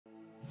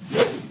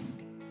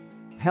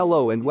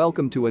Hello and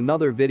welcome to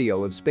another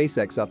video of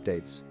SpaceX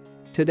updates.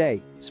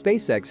 Today,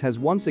 SpaceX has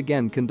once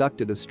again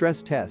conducted a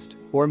stress test,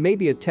 or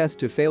maybe a test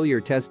to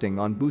failure testing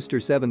on Booster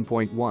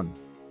 7.1.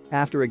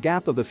 After a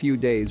gap of a few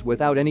days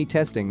without any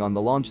testing on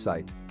the launch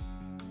site.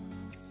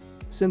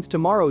 Since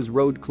tomorrow's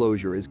road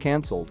closure is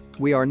cancelled,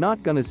 we are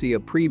not gonna see a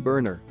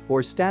pre-burner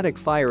or static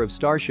fire of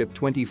Starship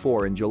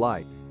 24 in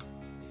July.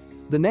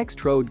 The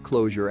next road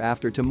closure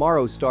after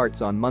tomorrow starts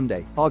on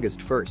Monday, August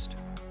 1st.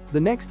 The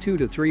next 2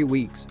 to 3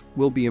 weeks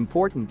will be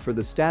important for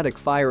the static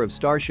fire of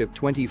Starship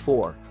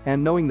 24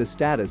 and knowing the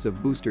status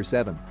of Booster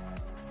 7.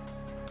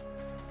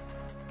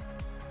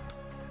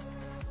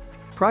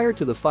 Prior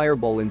to the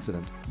fireball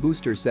incident,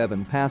 Booster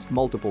 7 passed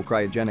multiple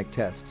cryogenic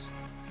tests.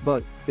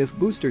 But if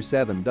Booster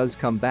 7 does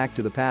come back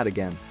to the pad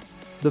again,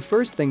 the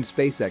first thing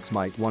SpaceX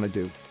might want to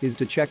do is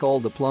to check all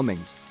the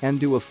plumbings and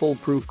do a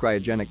foolproof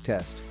cryogenic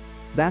test.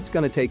 That's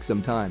gonna take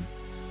some time.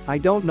 I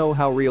don't know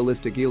how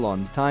realistic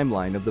Elon's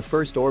timeline of the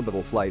first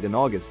orbital flight in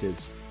August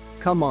is.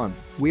 Come on,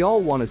 we all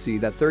want to see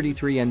that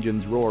 33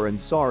 engines roar and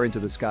soar into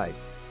the sky.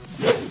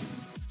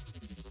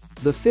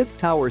 The fifth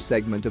tower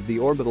segment of the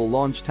Orbital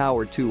Launch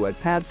Tower 2 at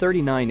Pad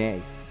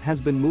 39A has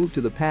been moved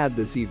to the pad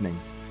this evening.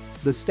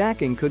 The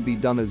stacking could be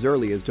done as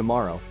early as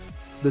tomorrow.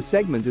 The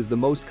segment is the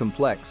most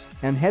complex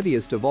and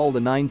heaviest of all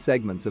the 9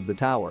 segments of the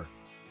tower.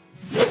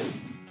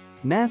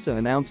 NASA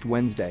announced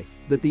Wednesday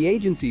that the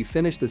agency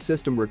finished the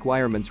system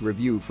requirements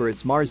review for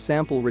its Mars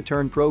sample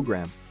return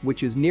program,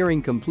 which is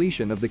nearing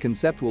completion of the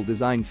conceptual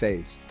design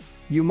phase.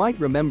 You might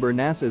remember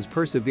NASA's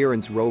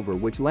Perseverance rover,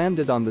 which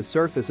landed on the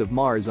surface of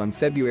Mars on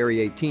February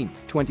 18,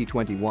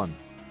 2021.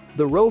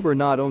 The rover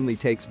not only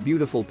takes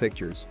beautiful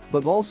pictures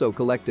but also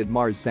collected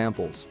Mars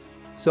samples.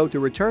 So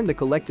to return the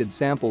collected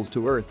samples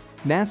to Earth,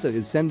 NASA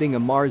is sending a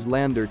Mars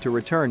lander to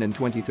return in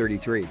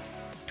 2033.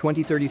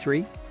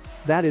 2033?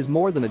 That is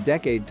more than a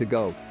decade to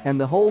go, and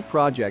the whole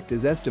project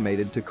is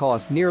estimated to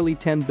cost nearly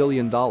 $10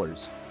 billion.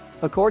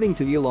 According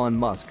to Elon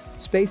Musk,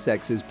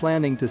 SpaceX is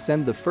planning to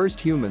send the first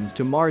humans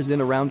to Mars in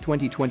around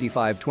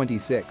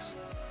 2025-26.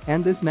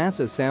 And this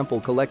NASA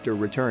sample collector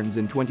returns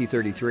in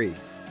 2033.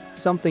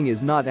 Something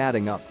is not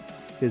adding up.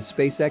 Is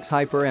SpaceX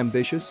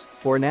hyper-ambitious,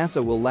 or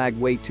NASA will lag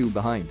way too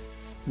behind?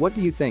 What do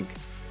you think?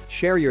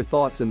 Share your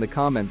thoughts in the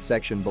comments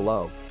section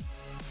below.